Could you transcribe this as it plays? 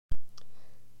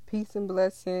Peace and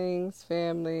blessings,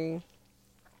 family.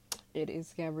 It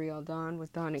is Gabrielle Dawn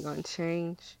with Dawning on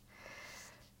Change.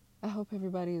 I hope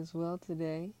everybody is well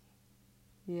today.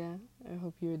 Yeah, I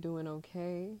hope you're doing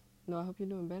okay. No, I hope you're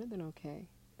doing better than okay.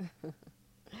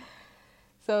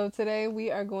 So today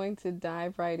we are going to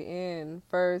dive right in.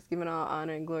 First, giving all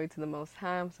honor and glory to the Most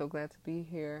High. I'm so glad to be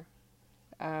here.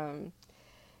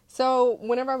 So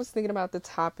whenever I was thinking about the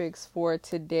topics for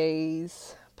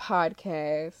today's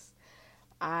podcast,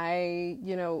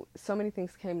 so many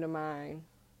things came to mind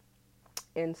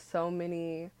and so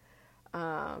many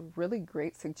really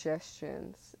great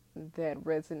suggestions that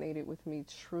resonated with me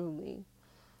truly.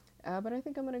 But I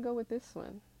think I'm going to go with this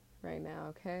one right now,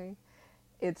 okay?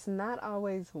 It's not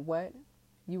always what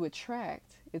you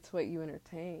attract, it's what you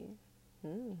entertain.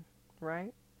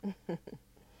 Right?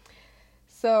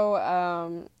 So,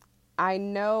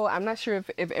 I'm not sure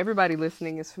if everybody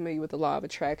listening is familiar with the law of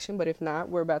attraction, but if not,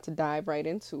 we're about to dive right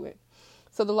into it.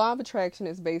 So the law of attraction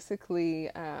is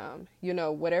basically,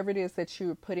 whatever it is that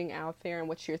you're putting out there and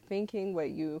what you're thinking,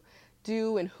 what you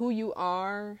do and who you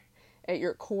are at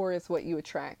your core is what you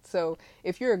attract. So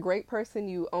if you're a great person,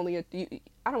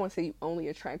 I don't want to say you only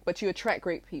attract, but you attract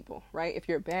great people, right? If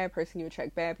you're a bad person, you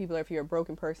attract bad people. Or if you're a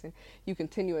broken person, you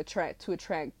continue to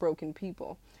attract broken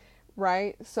people,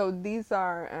 right? So these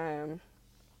are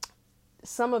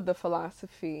some of the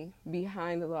philosophy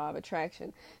behind the law of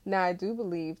attraction. Now, I do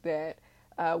believe that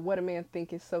what a man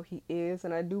thinketh, so he is.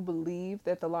 And I do believe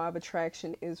that the law of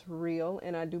attraction is real.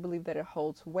 And I do believe that it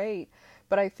holds weight.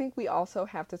 But I think we also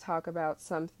have to talk about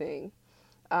something.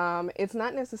 It's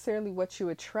not necessarily what you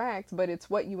attract, but it's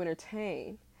what you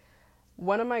entertain.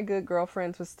 One of my good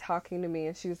girlfriends was talking to me,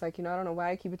 and she was like, I don't know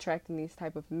why I keep attracting these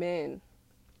type of men.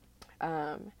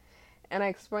 And I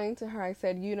explained to her, I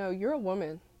said, you're a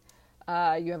woman.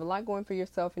 You have a lot going for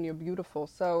yourself and you're beautiful.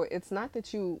 So it's not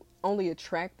that you only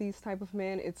attract these type of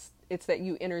men. It's that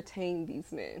you entertain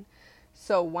these men.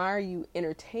 So why are you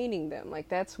entertaining them? Like,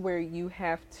 that's where you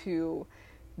have to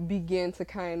begin to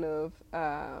kind of,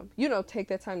 take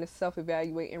that time to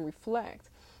self-evaluate and reflect.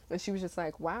 And she was just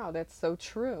like, wow, that's so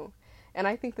true. And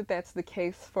I think that that's the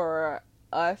case for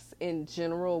us in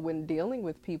general when dealing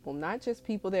with people, not just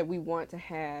people that we want to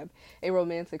have a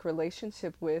romantic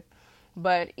relationship with,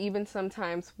 but even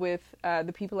sometimes with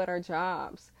the people at our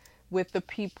jobs, with the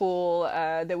people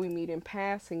that we meet in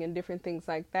passing and different things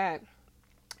like that.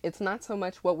 It's not so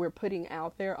much what we're putting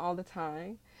out there all the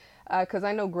time, because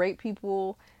I know great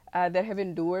people that have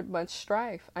endured much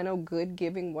strife. I know good,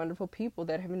 giving, wonderful people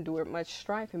that have endured much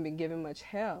strife and been given much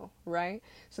hell, right?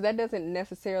 So that doesn't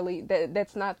necessarily,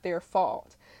 that's not their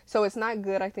fault. So it's not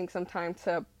good, I think, sometimes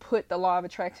to put the law of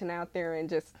attraction out there and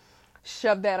just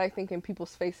shove that, I think, in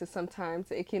people's faces.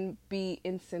 Sometimes it can be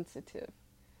insensitive.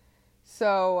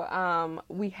 So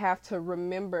we have to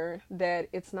remember that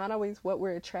it's not always what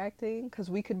we're attracting, because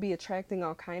we could be attracting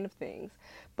all kind of things,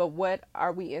 but what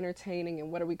are we entertaining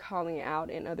and what are we calling out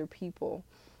in other people,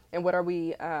 and what are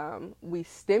we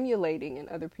stimulating in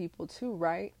other people too,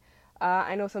 right?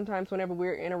 I know sometimes whenever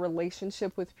we're in a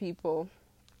relationship with people,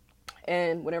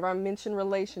 and whenever I mention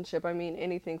relationship, I mean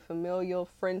anything familial,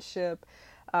 friendship,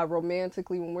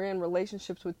 romantically, when we're in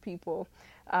relationships with people,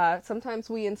 sometimes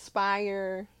we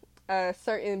inspire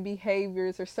certain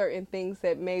behaviors or certain things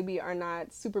that maybe are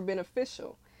not super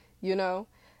beneficial,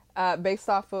 based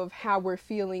off of how we're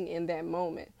feeling in that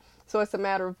moment. So it's a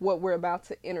matter of what we're about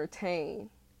to entertain,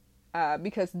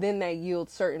 because then that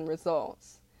yields certain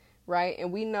results, right?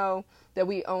 And we know that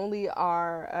we only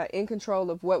are in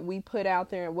control of what we put out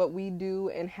there and what we do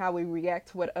and how we react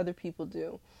to what other people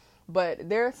do. But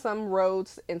there are some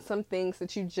roads and some things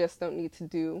that you just don't need to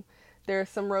do. There are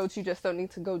some roads you just don't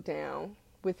need to go down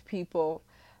with people.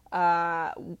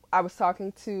 I was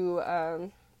talking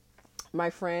to my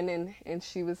friend, and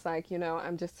she was like,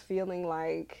 I'm just feeling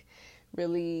like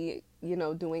really,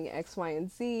 doing X, Y, and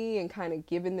Z and kind of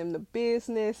giving them the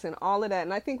business and all of that.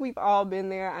 And I think we've all been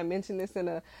there. I mentioned this in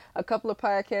a couple of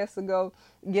podcasts ago,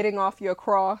 getting off your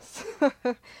cross,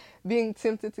 being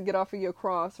tempted to get off of your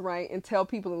cross, right? And tell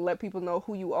people and let people know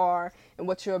who you are and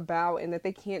what you're about, and that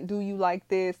they can't do you like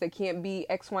this. They can't be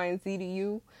X, Y, and Z to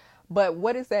you. But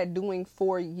what is that doing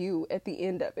for you at the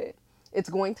end of it? It's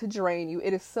going to drain you.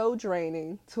 It is so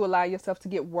draining to allow yourself to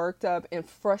get worked up and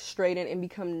frustrated and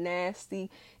become nasty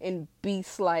and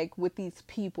beast-like with these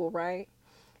people, right?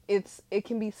 It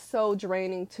can be so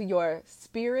draining to your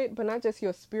spirit, but not just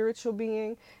your spiritual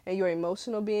being and your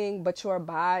emotional being, but your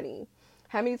body.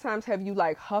 How many times have you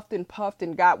like huffed and puffed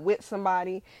and got with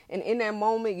somebody, and in that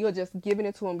moment you're just giving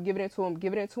it to them, giving it to them,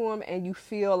 giving it to them, and you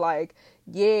feel like,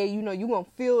 yeah, you're going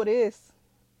to feel this.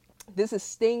 this is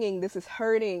stinging, this is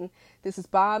hurting, this is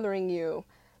bothering you.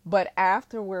 But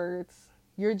afterwards,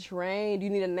 you're drained, you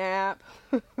need a nap,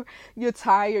 you're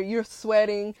tired, you're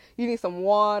sweating, you need some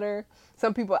water.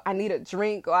 Some people, I need a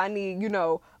drink, or I need,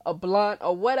 a blunt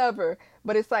or whatever.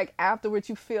 But it's like afterwards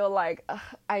you feel like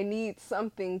I need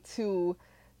something to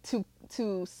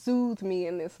soothe me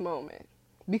in this moment,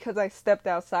 because I stepped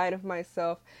outside of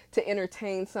myself to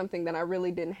entertain something that I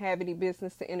really didn't have any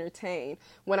business to entertain,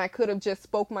 when I could have just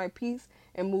spoke my piece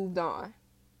and moved on.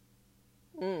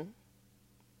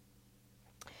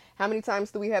 How many times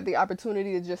do we have the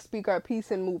opportunity to just speak our piece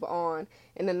and move on,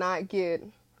 and to not get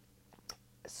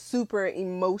super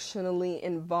emotionally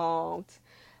involved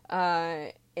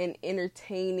in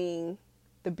entertaining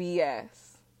the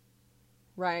BS,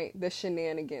 right? The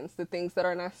shenanigans, the things that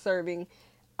are not serving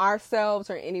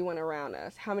ourselves or anyone around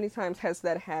us. How many times has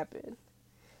that happened?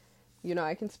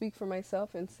 I can speak for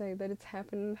myself and say that it's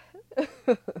happened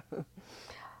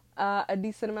a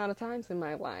decent amount of times in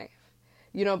my life.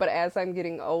 But as I'm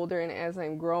getting older and as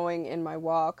I'm growing in my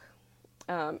walk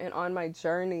and on my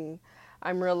journey,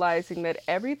 I'm realizing that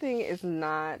everything is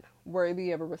not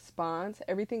worthy of a response.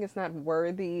 Everything is not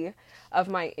worthy of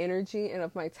my energy and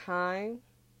of my time.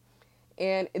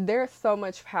 And there's so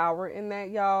much power in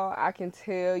that, y'all. I can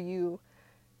tell you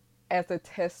as a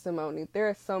testimony, there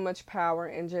is so much power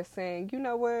in just saying, you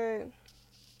know what,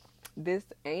 this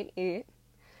ain't it.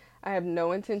 I have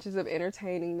no intentions of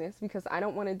entertaining this, because I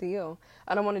don't want to deal.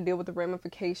 I don't want to deal with the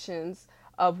ramifications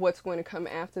of what's going to come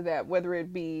after that, whether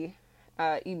it be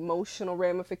emotional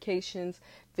ramifications,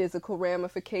 physical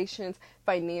ramifications,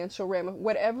 financial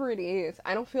whatever it is.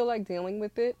 I don't feel like dealing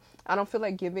with it. I don't feel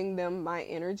like giving them my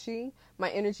energy. My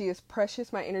energy is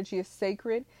precious. My energy is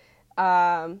sacred.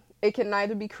 It can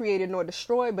neither be created nor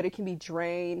destroyed, but it can be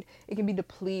drained. It can be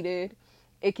depleted.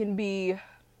 It can be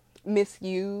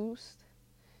misused.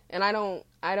 And I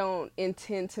don't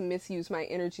intend to misuse my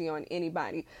energy on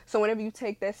anybody. So whenever you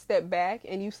take that step back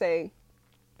and you say,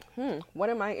 what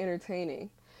am I entertaining?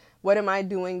 What am I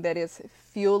doing that is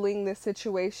fueling this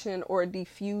situation or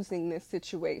diffusing this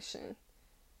situation?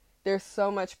 There's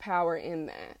so much power in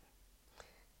that.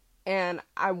 And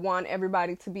I want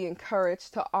everybody to be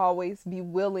encouraged to always be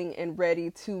willing and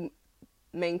ready to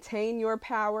maintain your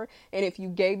power. And if you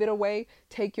gave it away,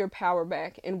 take your power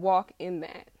back and walk in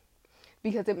that.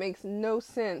 Because it makes no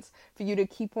sense for you to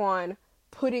keep on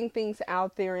putting things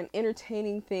out there and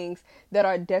entertaining things that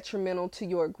are detrimental to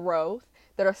your growth,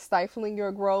 that are stifling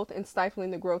your growth and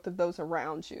stifling the growth of those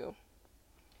around you.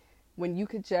 When you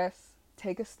could just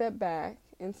take a step back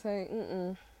and say,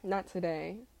 not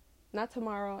today, not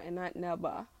tomorrow, and not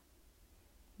never,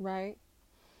 right?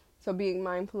 So being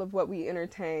mindful of what we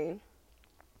entertain.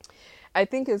 I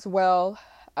think as well,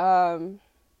 I'm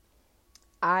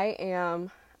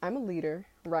a leader,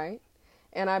 right?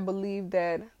 And I believe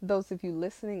that those of you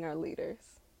listening are leaders.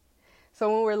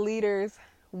 So when we're leaders,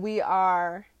 we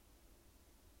are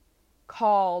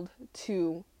called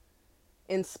to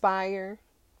inspire,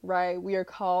 right? We are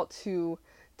called to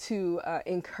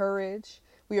encourage.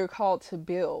 We are called to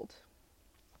build.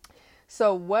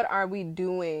 So what are we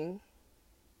doing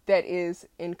that is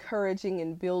encouraging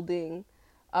and building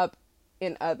up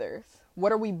in others?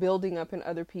 What are we building up in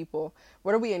other people?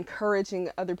 What are we encouraging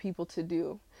other people to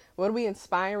do? What are we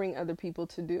inspiring other people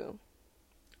to do?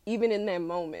 Even in that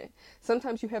moment.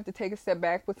 Sometimes you have to take a step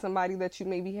back with somebody that you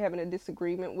may be having a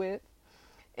disagreement with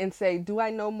and say, do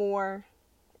I know more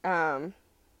than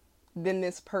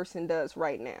this person does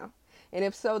right now? And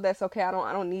if so, that's okay. I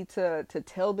don't need to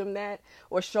tell them that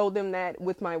or show them that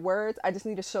with my words. I just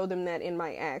need to show them that in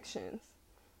my actions.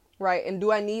 Right? And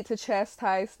do I need to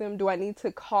chastise them? Do I need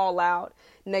to call out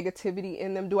negativity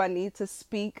in them? Do I need to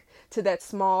speak to that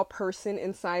small person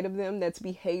inside of them that's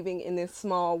behaving in this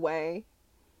small way?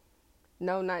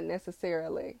 No, not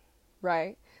necessarily.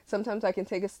 Right? Sometimes I can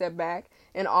take a step back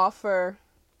and offer,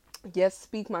 yes,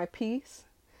 speak my piece,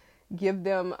 give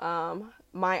them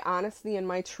my honesty and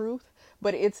my truth,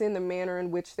 but it's in the manner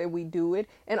in which that we do it,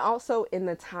 and also in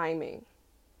the timing.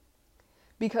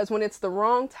 Because when it's the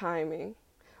wrong timing,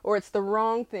 or it's the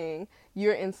wrong thing,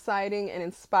 you're inciting and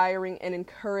inspiring and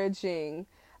encouraging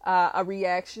a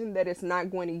reaction that is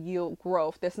not going to yield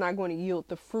growth, that's not going to yield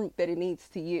the fruit that it needs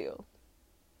to yield.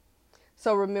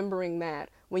 So remembering that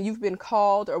when you've been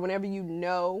called, or whenever you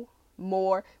know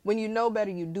more, when you know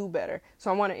better, you do better. So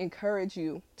I want to encourage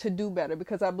you to do better,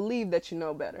 because I believe that you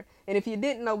know better. And if you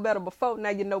didn't know better before, now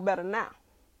you know better now.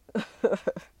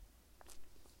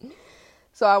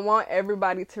 So I want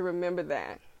everybody to remember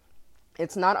that.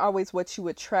 It's not always what you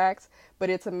attract, but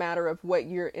it's a matter of what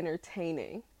you're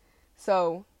entertaining.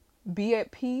 So be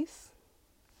at peace,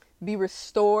 be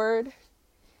restored,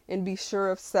 and be sure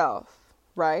of self,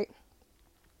 right?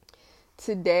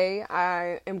 Today,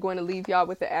 I am going to leave y'all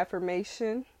with the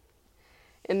affirmation.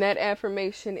 And that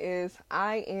affirmation is,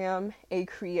 I am a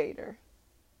creator,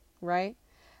 right?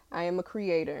 I am a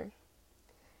creator.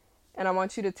 And I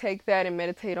want you to take that and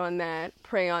meditate on that,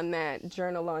 pray on that,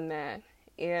 journal on that,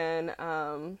 and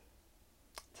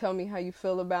tell me how you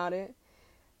feel about it.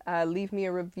 Leave me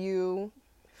a review.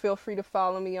 Feel free to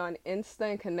follow me on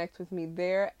Insta and connect with me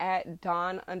there at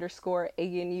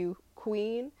Dawn_ANU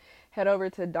Queen. Head over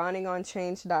to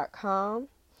dawningonchange.com.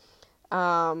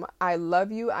 I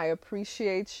love you. I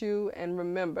appreciate you. And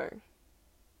remember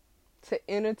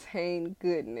to entertain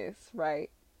goodness, right,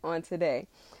 on today.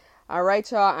 All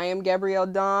right, y'all. I am Gabrielle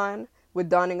Dawn with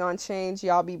Dawning on Change.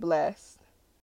 Y'all be blessed.